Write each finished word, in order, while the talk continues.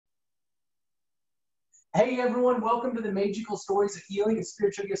Hey everyone, welcome to the Magical Stories of Healing and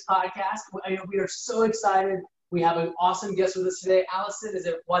Spiritual Gifts podcast. We are so excited. We have an awesome guest with us today. Allison, is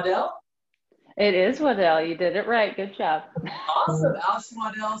it Waddell? It is Waddell. You did it right. Good job. Awesome. Allison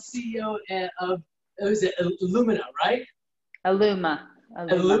Waddell, CEO of, is it Illumina, right? Illumma.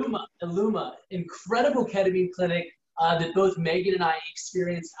 Illumma. Illumma. Incredible ketamine clinic that both Megan and I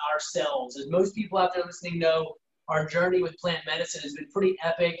experienced ourselves. As most people out there listening know, our journey with plant medicine has been pretty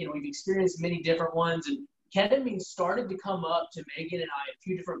epic, and we've experienced many different ones. And ketamine started to come up to Megan and I a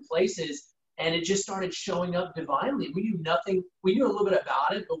few different places, and it just started showing up divinely. We knew nothing. We knew a little bit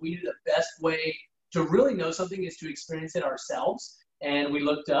about it, but we knew the best way to really know something is to experience it ourselves. And we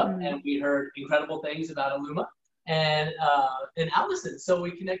looked up and we heard incredible things about Illumma and Allison. So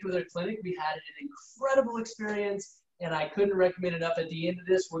we connected with her clinic. We had an incredible experience, and I couldn't recommend enough. At the end of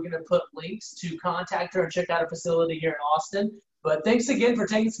this, we're going to put links to contact her and check out her facility here in Austin. But thanks again for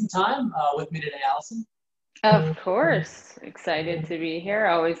taking some time with me today, Allison. Of course. Excited to be here.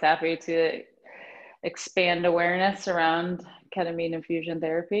 Always happy to expand awareness around ketamine infusion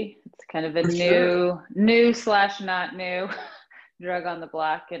therapy. It's kind of a new slash not new drug on the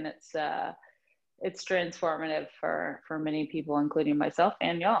block, and it's transformative for many people, including myself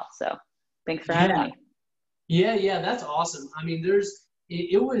and y'all. So thanks for having me. Yeah, that's awesome. I mean,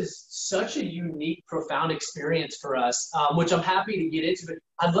 it was such a unique, profound experience for us, which I'm happy to get into. But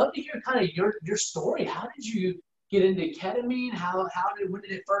I'd love to hear kind of your story. How did you get into ketamine? When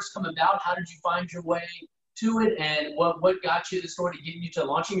did it first come about? How did you find your way to it? And what got you the story to getting you to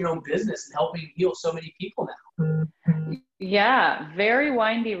launching your own business and helping heal so many people now? Yeah, very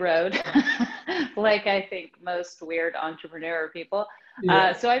windy road, like I think most weird entrepreneur people.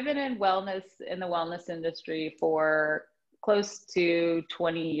 So I've been in the wellness industry for close to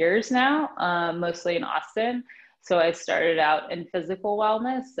 20 years now, mostly in Austin. So I started out in physical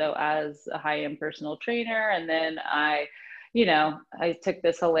wellness, so as a high-end personal trainer, and then I took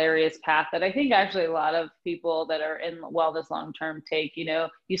this hilarious path that I think actually a lot of people that are in wellness long-term take.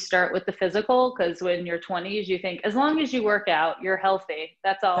 You start with the physical, because when you're 20s, you think as long as you work out, you're healthy.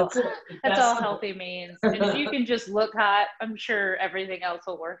 That's all. That's all healthy means. And if you can just look hot, I'm sure everything else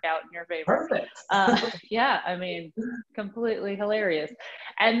will work out in your favor. Perfect. Yeah, I mean, completely hilarious.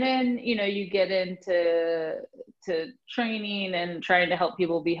 And then, you get into training and trying to help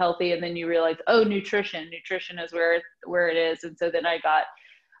people be healthy. And then you realize, oh, nutrition is where it is. And so then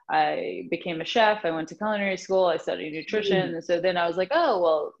I became a chef. I went to culinary school. I studied nutrition. And so then I was like, oh,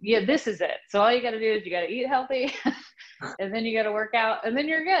 well, yeah, this is it. So all you got to do is you got to eat healthy and then you got to work out and then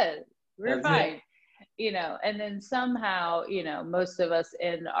you're good. We're fine. And then somehow, most of us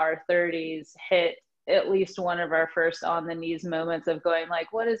in our 30s hit at least one of our first on the knees moments of going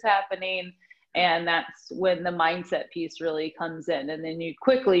like, what is happening? And that's when the mindset piece really comes in. And then you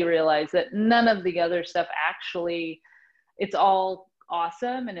quickly realize that none of the other stuff actually, it's all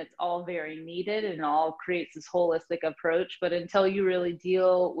awesome and it's all very needed and all creates this holistic approach. But until you really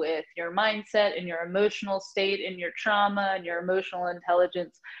deal with your mindset and your emotional state and your trauma and your emotional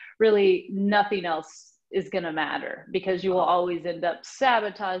intelligence, really nothing else is going to matter, because you will always end up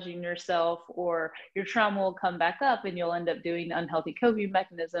sabotaging yourself, or your trauma will come back up and you'll end up doing unhealthy coping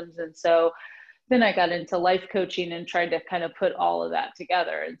mechanisms. And so then I got into life coaching and tried to kind of put all of that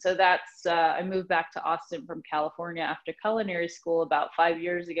together. And so that's, I moved back to Austin from California after culinary school about 5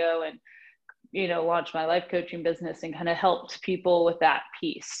 years ago, and, launched my life coaching business and kind of helped people with that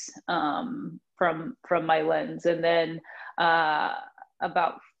piece from my lens. And then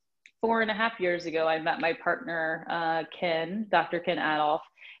about 4.5 years ago, I met my partner, Dr. Ken Adolf,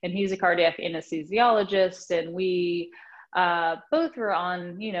 and he's a cardiac anesthesiologist. And we both were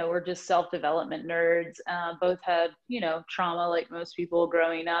on, we're just self-development nerds, both had, trauma like most people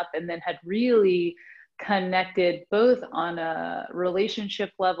growing up, and then had really connected both on a relationship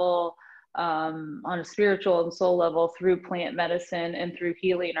level, on a spiritual and soul level through plant medicine and through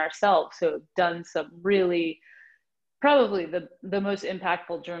healing ourselves. So done some really, probably the most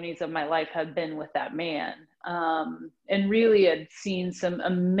impactful journeys of my life have been with that man, and really had seen some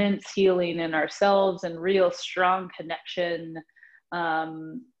immense healing in ourselves and real strong connection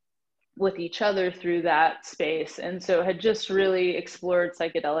with each other through that space. And so had just really explored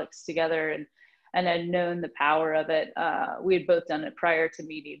psychedelics together and had known the power of it. We had both done it prior to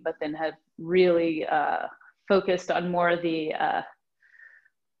meeting, but then had really focused on more of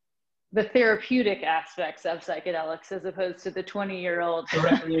the therapeutic aspects of psychedelics, as opposed to the 20-year-old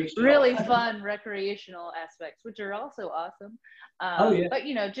really fun recreational aspects, which are also awesome. But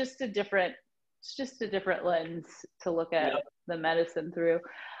just a different lens to look at the medicine through.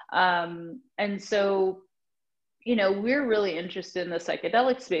 And so you know, we're really interested in the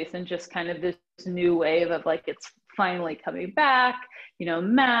psychedelic space and just kind of this new wave of like, it's finally coming back, you know,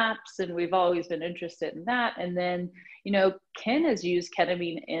 MAPS, and we've always been interested in that. And then, you know, Ken has used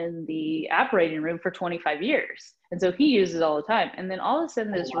ketamine in the operating room for 25 years. And so he uses it all the time. And then all of a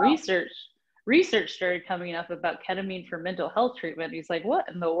sudden this research started coming up about ketamine for mental health treatment. He's like, what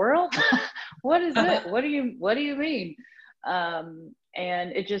in the world? What is it? What do you mean?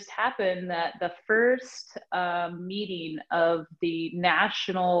 And it just happened that the first meeting of the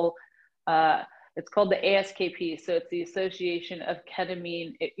national, it's called the ASKP. So it's the Association of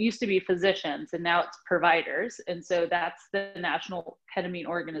Ketamine. It used to be physicians and now it's providers. And so that's the National Ketamine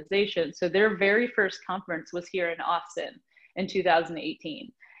Organization. So their very first conference was here in Austin in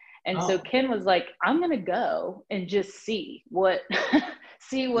 2018. And so Ken was like, I'm going to go and just see what,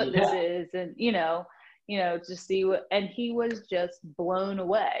 this is. And, you know, just see what, and he was just blown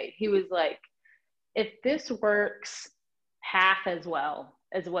away. He was like, if this works half as well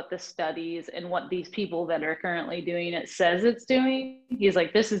as what the studies and what these people that are currently doing it says it's doing, he's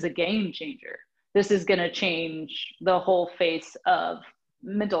like, this is a game changer. This is going to change the whole face of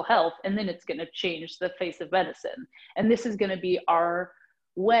mental health. And then it's going to change the face of medicine. And this is going to be our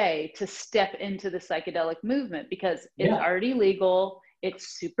way to step into the psychedelic movement because it's already legal.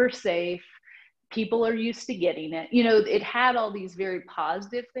 It's super safe. People are used to getting it. You know, it had all these very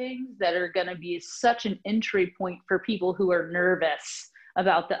positive things that are going to be such an entry point for people who are nervous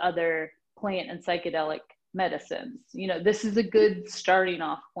about the other plant and psychedelic medicines. You know, this is a good starting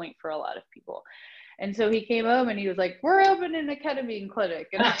off point for a lot of people. And so he came home and he was like, we're opening a ketamine clinic.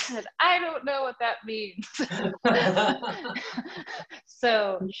 And I said, I don't know what that means.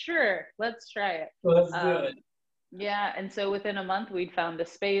 So sure, let's try it. Let's do it. Yeah. And so within a month, we'd found a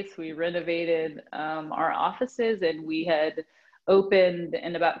space, we renovated our offices, and we had opened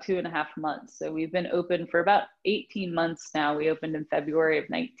in about 2.5 months. So we've been open for about 18 months now. We opened in February of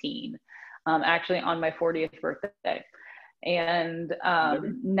 19, actually on my 40th birthday. And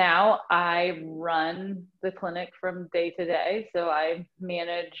now I run the clinic from day to day. So I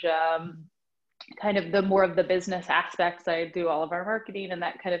manage kind of the more of the business aspects. I do all of our marketing and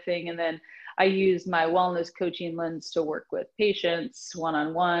that kind of thing. And then I use my wellness coaching lens to work with patients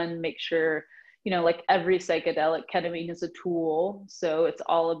one-on-one, make sure, you know, like every psychedelic, ketamine is a tool. So it's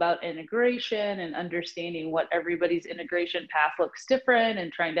all about integration and understanding what everybody's integration path looks different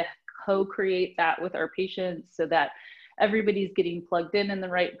and trying to co-create that with our patients so that everybody's getting plugged in the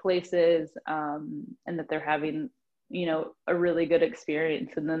right places, and that they're having, you know, a really good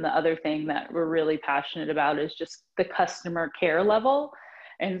experience. And then the other thing that we're really passionate about is just the customer care level.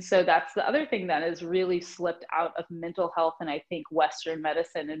 And so that's the other thing that has really slipped out of mental health. And I think Western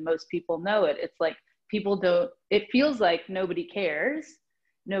medicine, and most people know it, it's like people don't, it feels like nobody cares,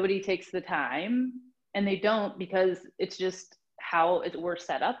 nobody takes the time, and they don't, because it's just how we're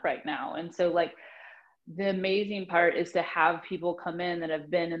set up right now. And so like, the amazing part is to have people come in that have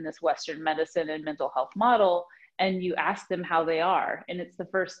been in this Western medicine and mental health model, and you ask them how they are. And it's the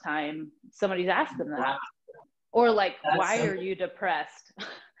first time somebody's asked them that. Wow. Or like, why are you depressed?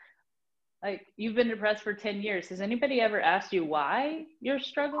 Like, you've been depressed for 10 years. Has anybody ever asked you why you're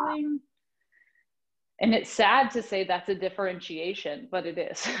struggling? And it's sad to say that's a differentiation, but it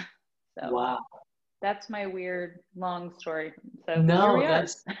is. So wow. That's my weird long story. So no,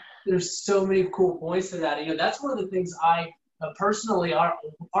 there's so many cool points to that. You know, that's one of the things I personally,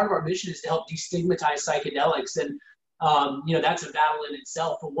 part of our mission is to help destigmatize psychedelics. And, you know, that's a battle in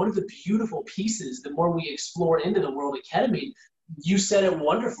itself. But one of the beautiful pieces, the more we explore into the world of ketamine, you said it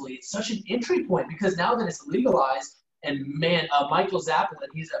wonderfully. It's such an entry point because now that it's legalized, and man, Michael Zappelin,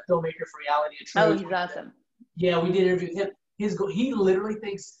 he's a filmmaker for Reality and Truth. Oh, he's awesome. Yeah, we did an interview with him. He literally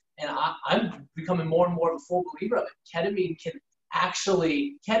thinks, and I'm becoming more and more of a full believer of it, ketamine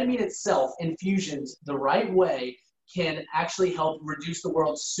itself, infusions the right way, can actually help reduce the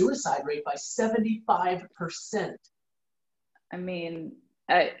world's suicide rate by 75%. I mean,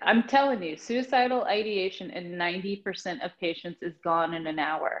 I'm telling you, suicidal ideation in 90% of patients is gone in an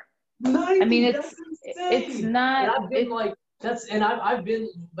hour. 90, I mean, it's not. And I've been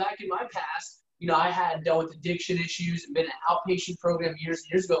back in my past. You know, I had dealt with addiction issues and been an outpatient program years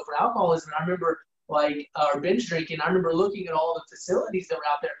and years ago for alcoholism. And I remember or binge drinking. I remember looking at all the facilities that were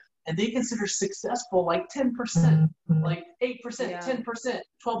out there, and they consider successful like 10%, like 8%, 10%,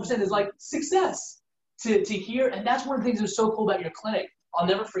 12% is like success to hear. And that's one of the things that was so cool about your clinic. I'll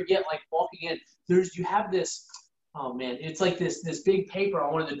never forget, like walking in, you have this, oh man, it's like this big paper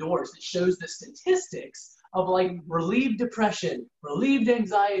on one of the doors that shows the statistics of like relieved depression, relieved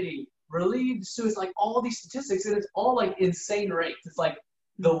anxiety, relieved suicide, like all these statistics, and it's all like insane rates. It's like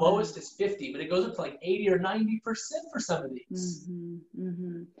The lowest is 50, but it goes up to like 80 or 90% for some of these.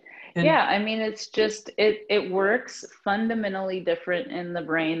 Yeah, I mean, it's just, it works fundamentally different in the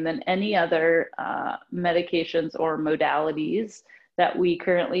brain than any other medications or modalities that we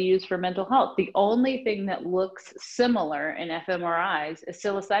currently use for mental health. The only thing that looks similar in fMRIs is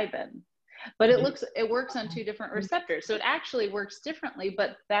psilocybin, but it works on two different receptors. So it actually works differently,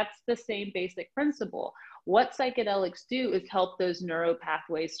 but that's the same basic principle. What psychedelics do is help those neural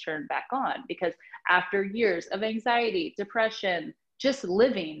pathways turn back on, because after years of anxiety, depression, just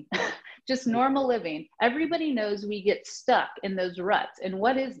living, just normal living, everybody knows we get stuck in those ruts. And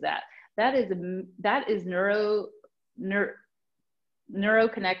what is that? That is neuro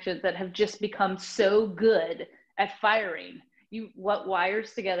connections that have just become so good at firing. What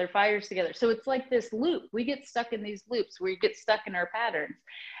wires together fires together. So it's like this loop. We get stuck in these loops where we get stuck in our patterns.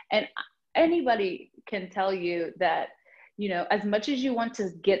 And anybody can tell you that, you know, as much as you want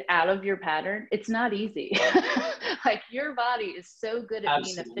to get out of your pattern, it's not easy. Like, your body is so good at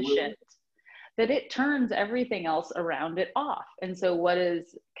being efficient that it turns everything else around it off. And so what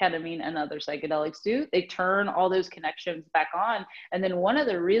does ketamine and other psychedelics do? They turn all those connections back on. And then one of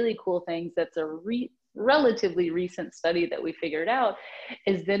the really cool things that's a relatively recent study that we figured out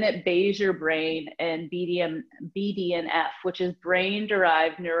is then it bathes your brain in BDNF, which is brain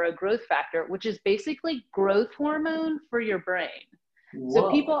derived neurogrowth factor, which is basically growth hormone for your brain. Whoa.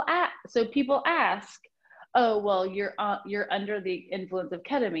 So people ask, oh, well, you're under the influence of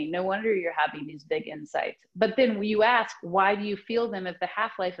ketamine, no wonder you're having these big insights. But then you ask, why do you feel them if the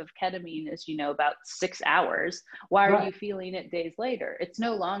half-life of ketamine is, you know, about 6 hours? Why are you feeling it days later? It's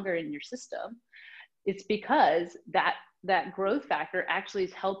no longer in your system. It's because that growth factor actually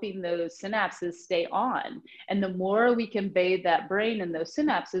is helping those synapses stay on. And the more we can bathe that brain in those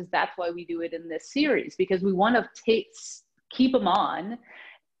synapses, that's why we do it in this series, because we want to keep them on,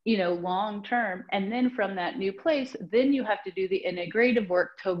 you know, long term. And then from that new place, then you have to do the integrative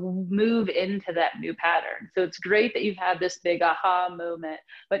work to move into that new pattern. So it's great that you've had this big aha moment,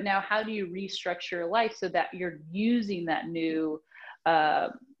 but now how do you restructure your life so that you're using that new pattern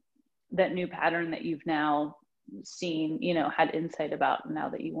that you've now seen, you know, had insight about, now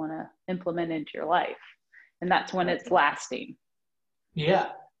that you want to implement into your life? And that's when it's lasting. Yeah.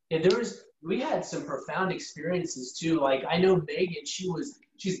 We had some profound experiences too. Like, I know Megan,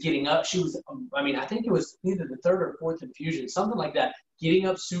 she's getting up. I think it was either the third or fourth infusion, something like that. Getting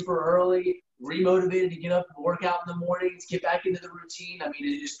up super early, remotivated to get up and work out in the mornings, get back into the routine. I mean,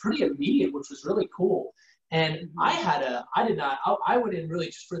 it is pretty immediate, which was really cool. And I went in really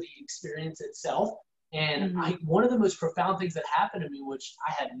just for the experience itself. And one of the most profound things that happened to me, which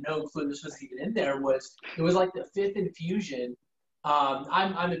I had no clue this was even in there, was it was like the fifth infusion.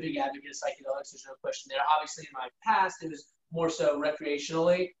 I'm a big advocate of psychedelics. There's no question there. Obviously, in my past, it was more so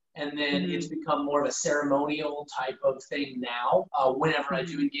recreationally, and then it's become more of a ceremonial type of thing now. Whenever I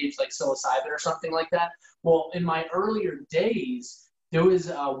do engage like psilocybin or something like that. Well, in my earlier days, there was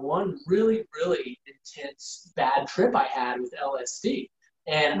one really, really intense bad trip I had with LSD.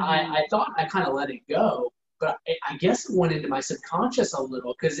 And I thought I kind of let it go, but I guess it went into my subconscious a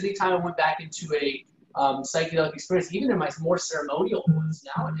little, because anytime I went back into a psychedelic experience, even in my more ceremonial ones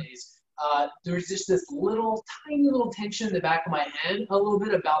nowadays, there's just this tiny little tension in the back of my head a little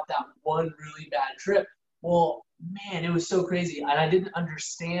bit about that one really bad trip. Well, man, it was so crazy. And I didn't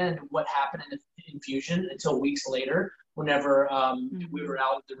understand what happened in the infusion until weeks later, whenever we were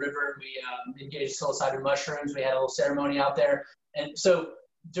out at the river, we engaged psilocybin mushrooms, we had a little ceremony out there. And so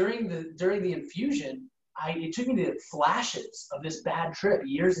during the infusion, it took me to flashes of this bad trip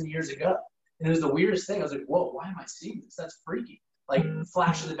years and years ago. And it was the weirdest thing. I was like, whoa, why am I seeing this? That's freaky. Like,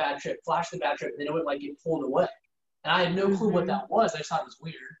 flash of the bad trip, and then it would like get pulled away. And I had no clue what that was. I just thought it was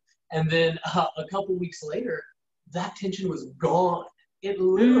weird. And then a couple weeks later, that tension was gone. It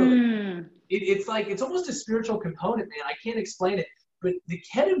literally, it's almost a spiritual component, man. I can't explain it. But the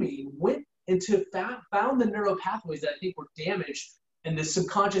ketamine went into, found the neural pathways that I think were damaged in the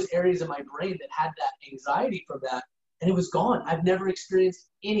subconscious areas of my brain that had that anxiety from that. And it was gone. I've never experienced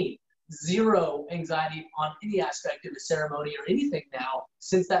zero anxiety on any aspect of the ceremony or anything now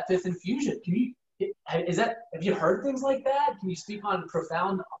since that fifth infusion. Have you heard things like that? Can you speak on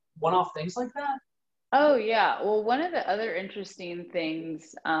profound one-off things like that? Oh yeah. Well, one of the other interesting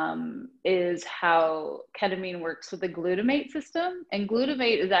things is how ketamine works with the glutamate system. And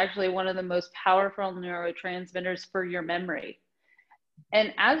glutamate is actually one of the most powerful neurotransmitters for your memory.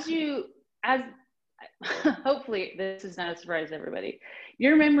 And as hopefully this is not a surprise to everybody,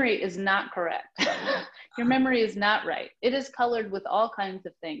 Your memory is not correct. Your memory is not right. It is colored with all kinds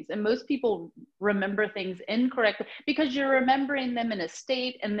of things. And most people remember things incorrectly because you're remembering them in a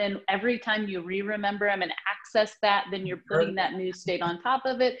state. And then every time you re-remember them and access that, then you're putting that new state on top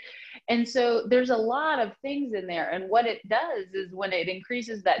of it. And so there's a lot of things in there. And what it does is when it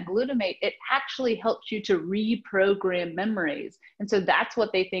increases that glutamate, it actually helps you to reprogram memories. And so that's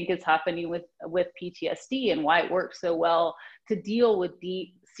what they think is happening with PTSD and why it works so well to deal with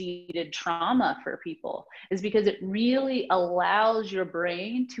deep-seated trauma for people, is because it really allows your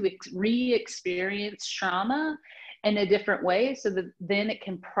brain to re-experience trauma in a different way, so that then it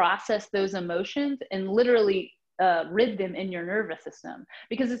can process those emotions and literally rid them in your nervous system.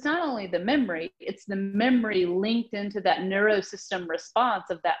 Because it's not only the memory, it's the memory linked into that neurosystem response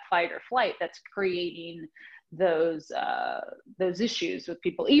of that fight or flight that's creating those issues with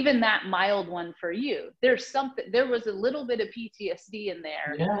people. Even that mild one for you, there was a little bit of PTSD in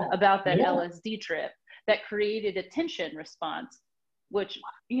there about that LSD trip that created a tension response, which,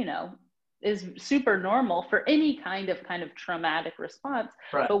 you know, is super normal for any kind of traumatic response.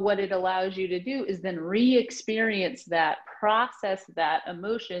 Right. But what it allows you to do is then re-experience that, process that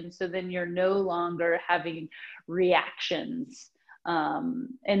emotion, so then you're no longer having reactions.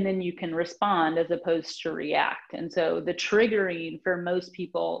 And then you can respond as opposed to react. And so the triggering for most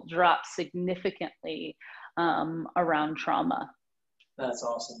people drops significantly around trauma. That's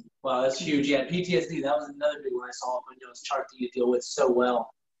awesome. Wow, that's huge. Yeah, PTSD, that was another big one I saw on Windows chart that you deal with so well.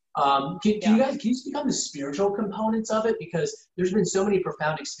 Can you speak on the spiritual components of it? Because there's been so many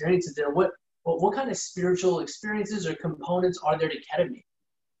profound experiences there. What kind of spiritual experiences or components are there to ketamine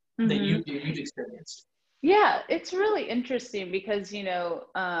that you've experienced? Yeah, it's really interesting because, you know,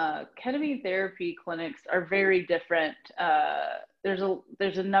 ketamine therapy clinics are very different.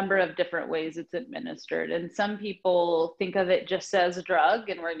 There's a number of different ways it's administered. And some people think of it just as a drug,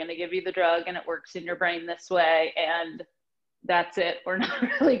 and we're going to give you the drug and it works in your brain this way, and that's it. We're not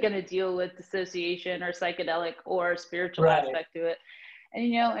really going to deal with dissociation or psychedelic or spiritual aspect to it. And,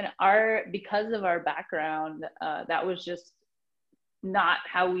 you know, because of our background, that was just not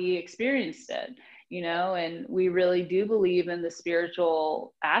how we experienced it, you know, and we really do believe in the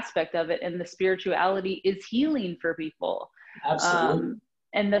spiritual aspect of it, and the spirituality is healing for people. Absolutely.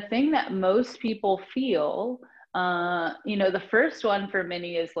 And the thing that most people feel, you know, the first one for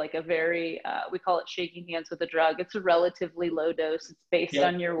many is like a very, we call it shaking hands with a drug. It's a relatively low dose. It's based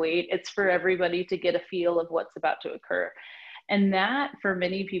on your weight. It's for everybody to get a feel of what's about to occur. And that for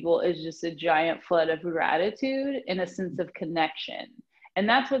many people is just a giant flood of gratitude and a sense of connection. And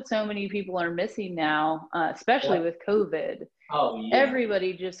that's what so many people are missing now, especially with COVID. Oh, yeah.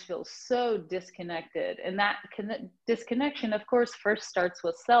 Everybody just feels so disconnected. And that disconnection, of course, first starts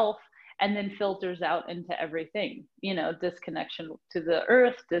with self and then filters out into everything, you know, disconnection to the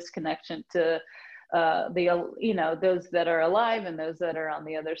earth, disconnection to you know, those that are alive and those that are on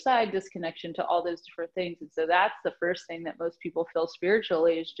the other side, disconnection to all those different things. And so that's the first thing that most people feel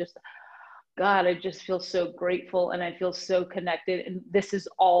spiritually, is just, God, I just feel so grateful and I feel so connected, and this is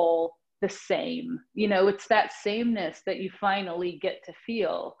all the same. You know, it's that sameness that you finally get to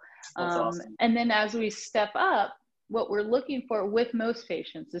feel. Awesome. And then as we step up, what we're looking for with most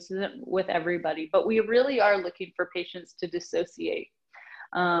patients, this isn't with everybody, but we really are looking for patients to dissociate.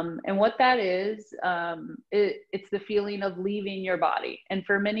 And what that is, it's the feeling of leaving your body. And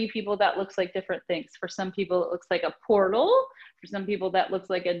for many people, that looks like different things. For some people, it looks like a portal. For some people, that looks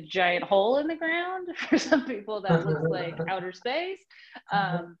like a giant hole in the ground. For some people, that looks like outer space.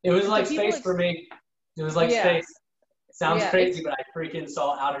 It was like space for me. It was like space. It sounds crazy, but I freaking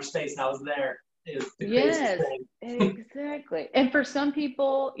saw outer space and I was there. It was the craziest thing. Exactly. And for some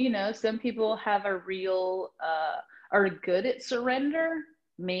people, you know, some people have a real, are good at surrender.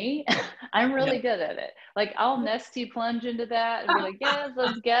 Me, I'm really good at it. Like, I'll nesty plunge into that and be like, yes,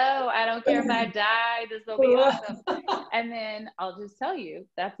 let's go. I don't care if I die. This will be awesome. And then I'll just tell you,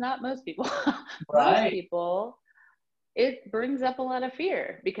 that's not most people. Most people, it brings up a lot of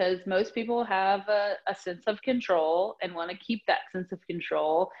fear, because most people have a sense of control and want to keep that sense of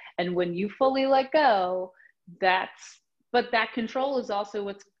control. And when you fully let go, but that control is also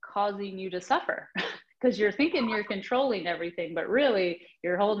what's causing you to suffer. Because you're thinking you're controlling everything, but really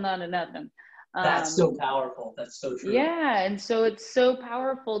you're holding on to nothing. That's so powerful. That's so true. Yeah. And so it's so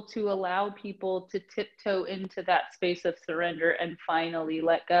powerful to allow people to tiptoe into that space of surrender and finally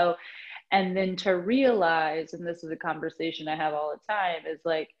let go. And then to realize, and this is a conversation I have all the time, is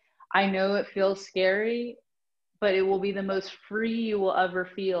like, I know it feels scary, but it will be the most free you will ever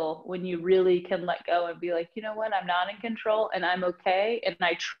feel when you really can let go and be like, you know what, I'm not in control and I'm okay. And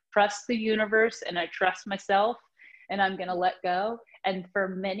I trust the universe and I trust myself, and I'm going to let go. And for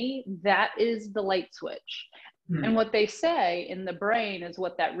many, that is the light switch. And what they say in the brain is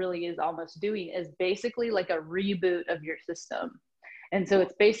what that really is almost doing is basically like a reboot of your system. And so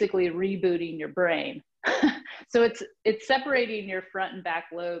it's basically rebooting your brain. So it's separating your front and back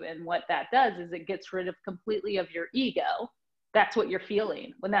lobe. And what that does is it gets rid of completely of your ego. That's what you're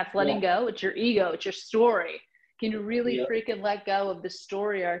feeling. When that's letting go, it's your ego, it's your story. Can you really freaking let go of the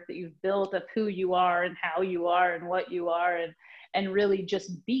story arc that you've built of who you are and how you are and what you are, and really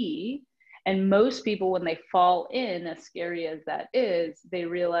just be? And most people, when they fall in, as scary as that is, they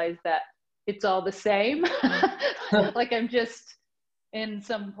realize that it's all the same. Like I'm just in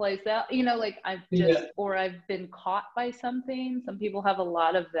some place out, you know, like I've just, or I've been caught by something. Some people have a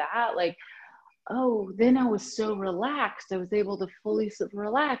lot of that, like, oh, then I was so relaxed. I was able to fully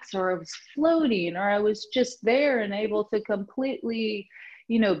relax, or I was floating, or I was just there and able to completely,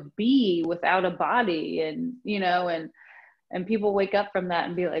 you know, be without a body. And, you know, and people wake up from that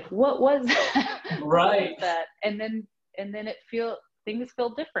and be like, what was that? Right. What was that? And then things feel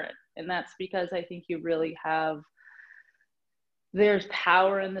different. And that's because I think you really have, there's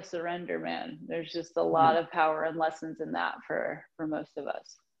power in the surrender, man. There's just a lot of power and lessons in that for most of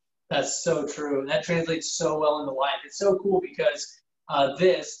us. That's so true. That translates so well into life. It's so cool because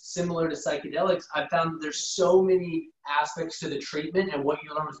this, similar to psychedelics, I found that there's so many aspects to the treatment and what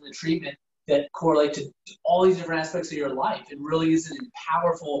you learn from the treatment that correlate to all these different aspects of your life. It really is a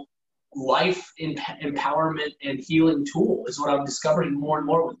powerful life empowerment and healing tool is what I'm discovering more and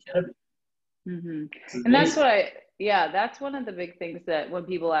more with ketamine. And that's what that's one of the big things that when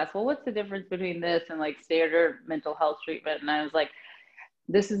people ask, well, what's the difference between this and like standard mental health treatment? And I was like,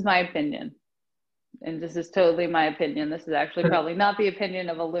 this is my opinion. And this is totally my opinion. This is actually probably not the opinion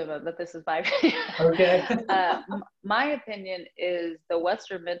of Illumma, but this is my opinion. Okay. My opinion is the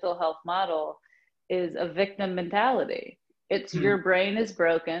Western mental health model is a victim mentality. It's your brain is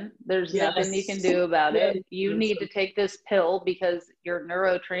broken. There's nothing you can do about it. You need to take this pill because your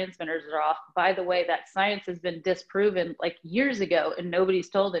neurotransmitters are off. By the way, that science has been disproven like years ago and nobody's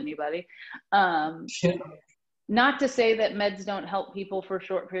told anybody. Not to say that meds don't help people for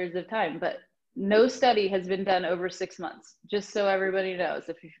short periods of time, but no study has been done over 6 months, just so everybody knows.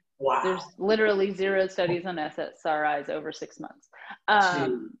 There's literally 0 studies on SSRIs over 6 months.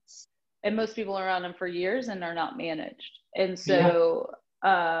 And most people are on them for years and are not managed. And so,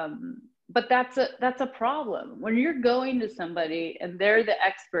 but that's a problem. When you're going to somebody and they're the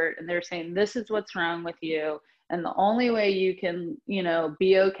expert and they're saying, this is what's wrong with you. And the only way you can, you know,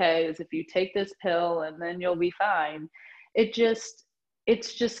 be okay is if you take this pill and then you'll be fine. It's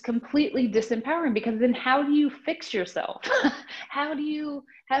just completely disempowering, because then how do you fix yourself? How do you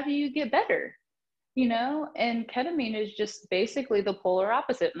get better? You know, and ketamine is just basically the polar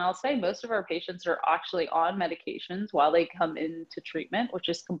opposite. And I'll say most of our patients are actually on medications while they come into treatment, which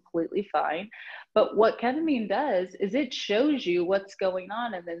is completely fine. But what ketamine does is it shows you what's going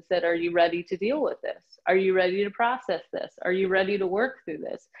on and then said, are you ready to deal with this? Are you ready to process this? Are you ready to work through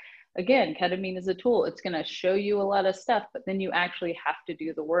this? Again, ketamine is a tool. It's going to show you a lot of stuff, but then you actually have to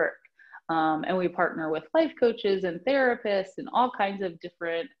do the work. And we partner with life coaches and therapists and all kinds of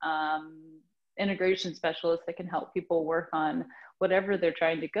different integration specialists that can help people work on whatever they're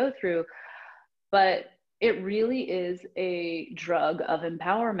trying to go through. But it really is a drug of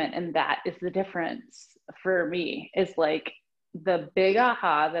empowerment. And that is the difference for me. It's like the big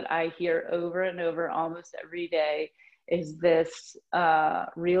aha that I hear over and over almost every day is this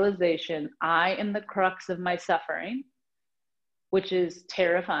realization, I am the crux of my suffering, which is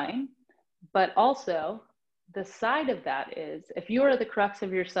terrifying. But also the side of that is, if you are the crux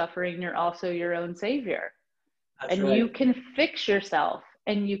of your suffering, you're also your own savior. That's and right. You can fix yourself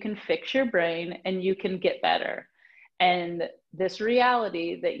and you can fix your brain and you can get better. And this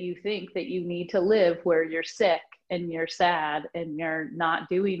reality that you think that you need to live where you're sick and you're sad and you're not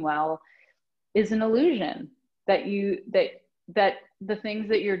doing well is an illusion that the things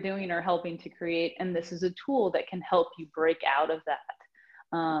that you're doing are helping to create. And this is a tool that can help you break out of that.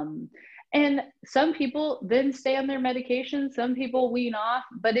 And some people then stay on their medication. Some people wean off,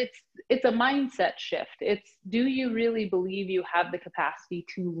 but it's a mindset shift. It's, do you really believe you have the capacity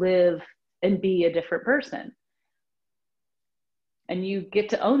to live and be a different person? And you get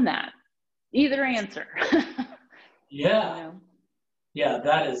to own that. Either answer. Yeah. You know? Yeah,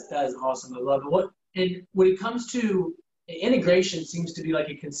 that is awesome. I love it. And when it comes to integration, seems to be like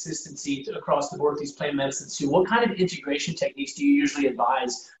a consistency across the board with these plant medicines too. What kind of integration techniques do you usually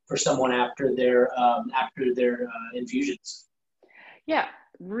advise for someone after their infusions? Yeah,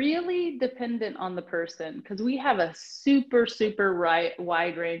 really dependent on the person, because we have a super, super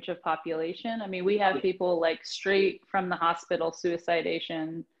wide range of population. I mean, we have people like straight from the hospital,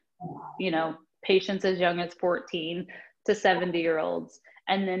 suicidation, you know, patients as young as 14 to 70-year-olds.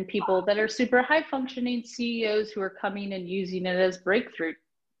 And then people that are super high functioning CEOs who are coming and using it as breakthrough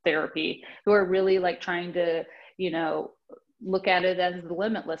therapy, who are really like trying to, you know, look at it as the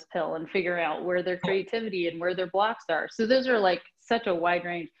limitless pill and figure out where their creativity and where their blocks are. So those are like such a wide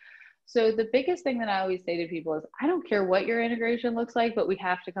range. So the biggest thing that I always say to people is, I don't care what your integration looks like, but we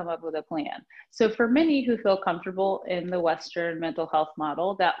have to come up with a plan. So for many who feel comfortable in the Western mental health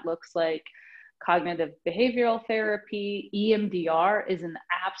model, that looks like cognitive behavioral therapy. EMDR is an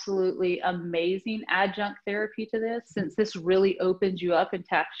absolutely amazing adjunct therapy to this, since this really opens you up and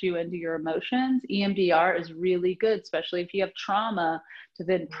taps you into your emotions. EMDR is really good, especially if you have trauma, to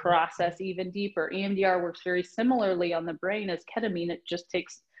then process even deeper. EMDR works very similarly on the brain as ketamine. It just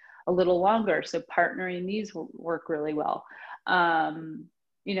takes a little longer. So partnering these will work really well.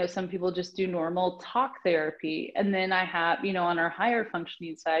 You know, some people just do normal talk therapy. And then I have, you know, on our higher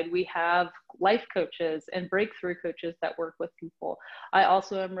functioning side, we have life coaches and breakthrough coaches that work with people. I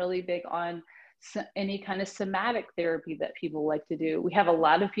also am really big on any kind of somatic therapy that people like to do. We have a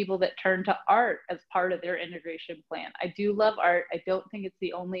lot of people that turn to art as part of their integration plan. I do love art. I don't think it's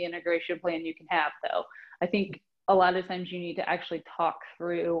the only integration plan you can have, though. I think a lot of times you need to actually talk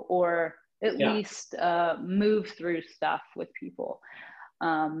through, or at least move through stuff with people.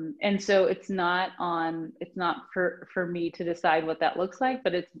 And so it's not for me to decide what that looks like,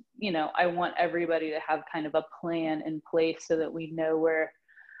 but it's, you know, I want everybody to have kind of a plan in place so that we know where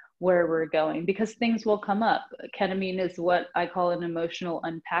we're going, because things will come up. Ketamine is what I call an emotional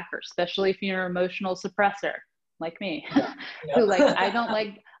unpacker, especially if you're an emotional suppressor like me, who like, I don't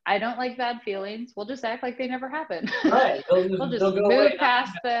like bad feelings. We'll just act like they never happened. Right. We'll just move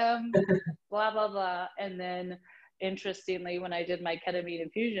past them, blah, blah, blah. And then, interestingly, when I did my ketamine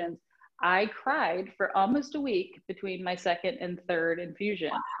infusions, I cried for almost a week between my second and third infusion,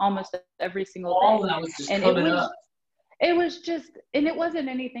 almost every single day. All that was just coming up. It was just, and it wasn't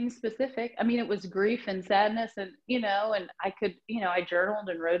anything specific. I mean, it was grief and sadness, and, you know, and I could, you know, I journaled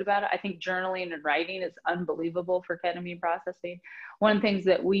and wrote about it. I think journaling and writing is unbelievable for ketamine processing. One of the things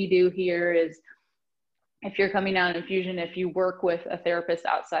that we do here is, if you're coming out in infusion, if you work with a therapist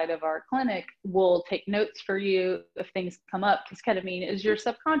outside of our clinic, we'll take notes for you if things come up, because ketamine is your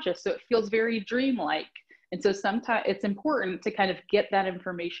subconscious. So it feels very dreamlike. And so sometimes it's important to kind of get that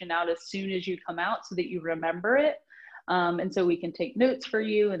information out as soon as you come out so that you remember it. And so we can take notes for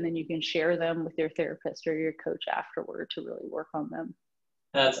you, and then you can share them with your therapist or your coach afterward to really work on them.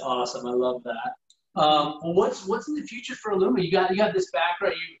 That's awesome. I love that. Well, what's in the future for Illumma? You got this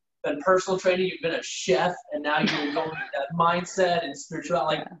background. You've been personal training. You've been a chef, and now you're going with that mindset and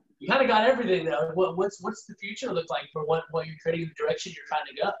spirituality. Like, you kind of got everything there. What's the future look like for what you're creating, the direction you're trying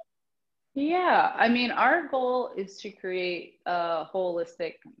to go? Yeah, I mean, our goal is to create a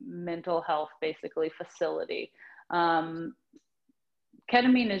holistic mental health, basically, facility. Ketamine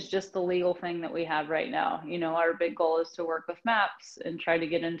is just the legal thing that we have right now. You know, our big goal is to work with MAPS and try to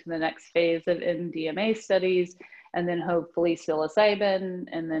get into the next phase of MDMA studies, and then hopefully psilocybin,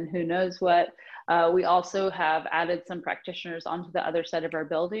 and then who knows what. We also have added some practitioners onto the other side of our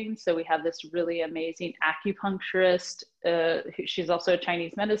building. So we have this really amazing acupuncturist. She's also a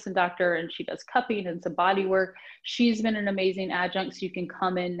Chinese medicine doctor, and she does cupping and some body work. She's been an amazing adjunct. So you can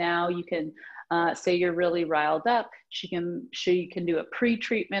come in now. You can say you're really riled up. She can do a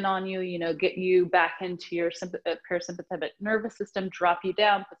pre-treatment on you, you know, get you back into your parasympathetic nervous system, drop you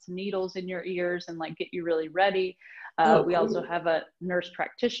down, put some needles in your ears, and like get you really ready. We also have a nurse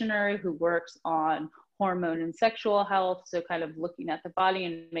practitioner who works on hormone and sexual health. So kind of looking at the body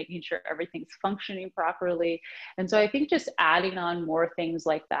and making sure everything's functioning properly. And so I think just adding on more things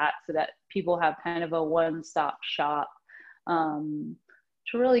like that so that people have kind of a one-stop shop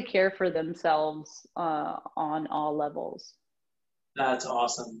to really care for themselves on all levels. That's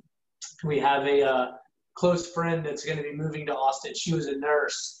awesome. We have a close friend that's going to be moving to Austin. She was a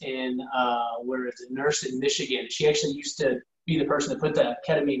nurse in nurse in Michigan. She actually used to be the person that put the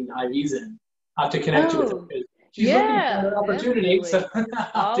ketamine IVs in. I have to connect you with her. She's looking for an opportunity. So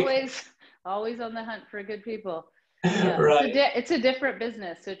always on the hunt for good people. Yeah. Right. It's a different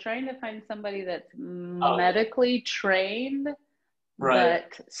business. So trying to find somebody that's medically trained, right,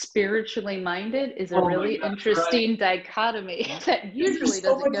 but spiritually minded is a really interesting dichotomy that usually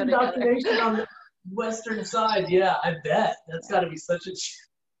doesn't go together. On the Western side, yeah, I bet that's got to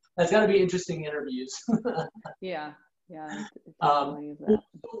be interesting interviews. Yeah. What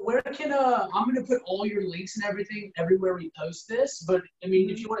where can I'm going to put all your links and everything everywhere we post this, but I mean,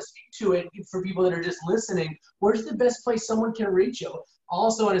 if you want to speak to it for people that are just listening, where's the best place someone can reach you?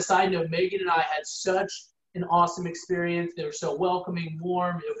 Also, on a side note, Megan and I had such an awesome experience. They were so welcoming,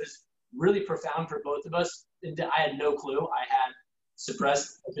 warm. It was really profound for both of us. I had no clue. I had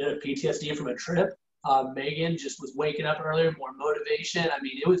suppressed a bit of PTSD from a trip. Megan just was waking up earlier, more motivation. I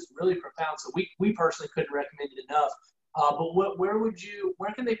mean, it was really profound. So we personally couldn't recommend it enough. But where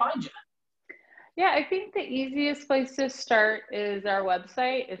can they find you? Yeah, I think the easiest place to start is our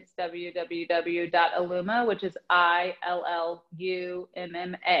website. It's www.illumma, which is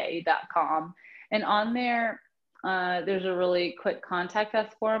ILLUMMA.com. And on there, there's a really quick contact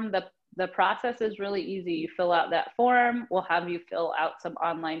us form. The process is really easy. You fill out that form. We'll have you fill out some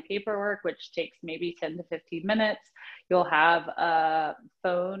online paperwork, which takes maybe 10 to 15 minutes. You'll have a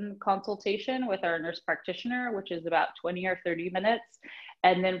phone consultation with our nurse practitioner, which is about 20 or 30 minutes.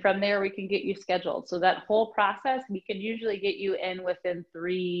 And then from there, we can get you scheduled. So that whole process, we can usually get you in within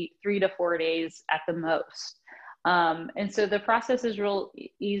three to 4 days at the most. And so the process is real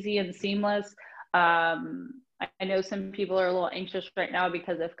easy and seamless. I know some people are a little anxious right now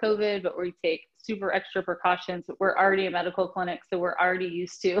because of COVID, but we take super extra precautions. We're already a medical clinic, so we're already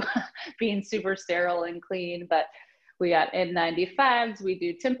used to being super sterile and clean, but we got N95s, we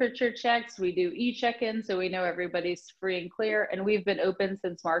do temperature checks, we do e-check-in, so we know everybody's free and clear. And we've been open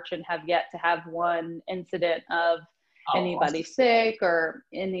since March and have yet to have one incident of anybody sick or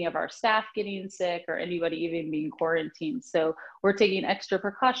any of our staff getting sick or anybody even being quarantined. So we're taking extra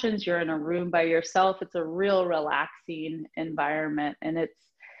precautions. You're in a room by yourself. It's a real relaxing environment. And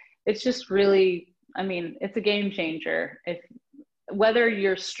it's just really, I mean, it's a game changer. Whether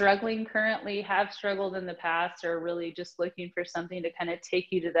you're struggling currently, have struggled in the past, or really just looking for something to kind of take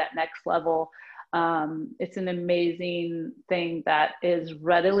you to that next level, it's an amazing thing that is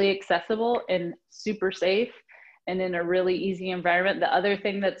readily accessible and super safe and in a really easy environment. The other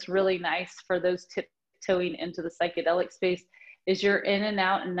thing that's really nice for those tiptoeing into the psychedelic space is you're in and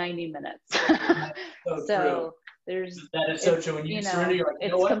out in 90 minutes. So that is so true. When you surrender, you're like,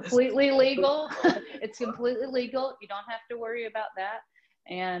 it's completely legal. It's completely legal. You don't have to worry about that.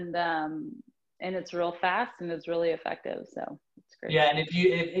 And it's real fast and it's really effective. So it's great. Yeah. And if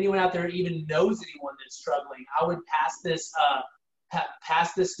anyone out there even knows anyone that's struggling, I would pass this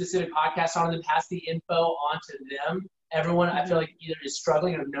specific podcast on and pass the info on to them. Everyone, I feel like either is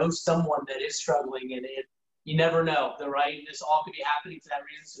struggling or knows someone that is struggling, and you never know. This all could be happening for that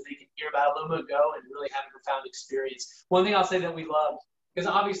reason, so they can hear about Illumma, go and really have a profound experience. One thing I'll say that we love, because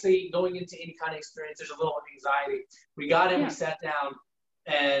obviously going into any kind of experience, there's a little anxiety. We got in, we sat down,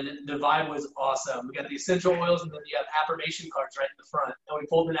 and the vibe was awesome. We got the essential oils, and then you have affirmation cards right in the front. And we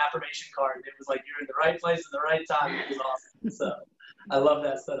pulled an affirmation card, and it was like, you're in the right place at the right time. It was awesome. So I love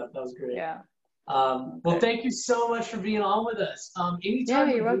that setup. That was great. Yeah. Well, thank you so much for being on with us.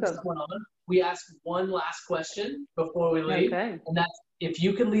 Anytime you're welcome. We ask one last question before we leave. Okay. And that's, if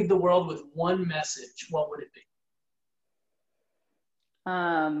you could leave the world with one message, what would it be?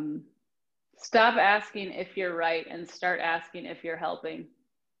 Stop asking if you're right and start asking if you're helping.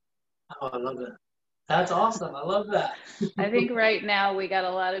 Oh, I love that. That's awesome. I love that. I think right now we got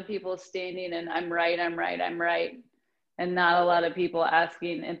a lot of people standing and I'm right. And not a lot of people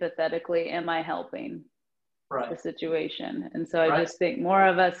asking empathetically, am I helping the situation? And so I just think more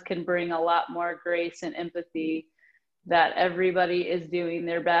of us can bring a lot more grace and empathy, that everybody is doing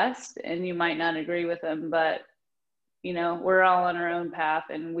their best and you might not agree with them, but we're all on our own path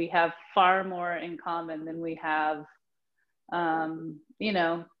and we have far more in common than we have, not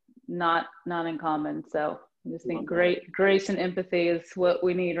in common. So I just think grace and empathy is what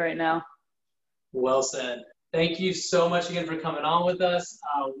we need right now. Well said. Thank you so much again for coming on with us.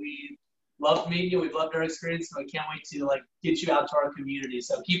 We loved meeting you. We've loved our experience, and we can't wait to get you out to our community.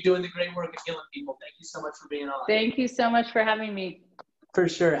 So keep doing the great work of healing people. Thank you so much for being on. Thank you so much for having me. For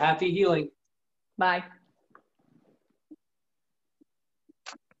sure. Happy healing. Bye.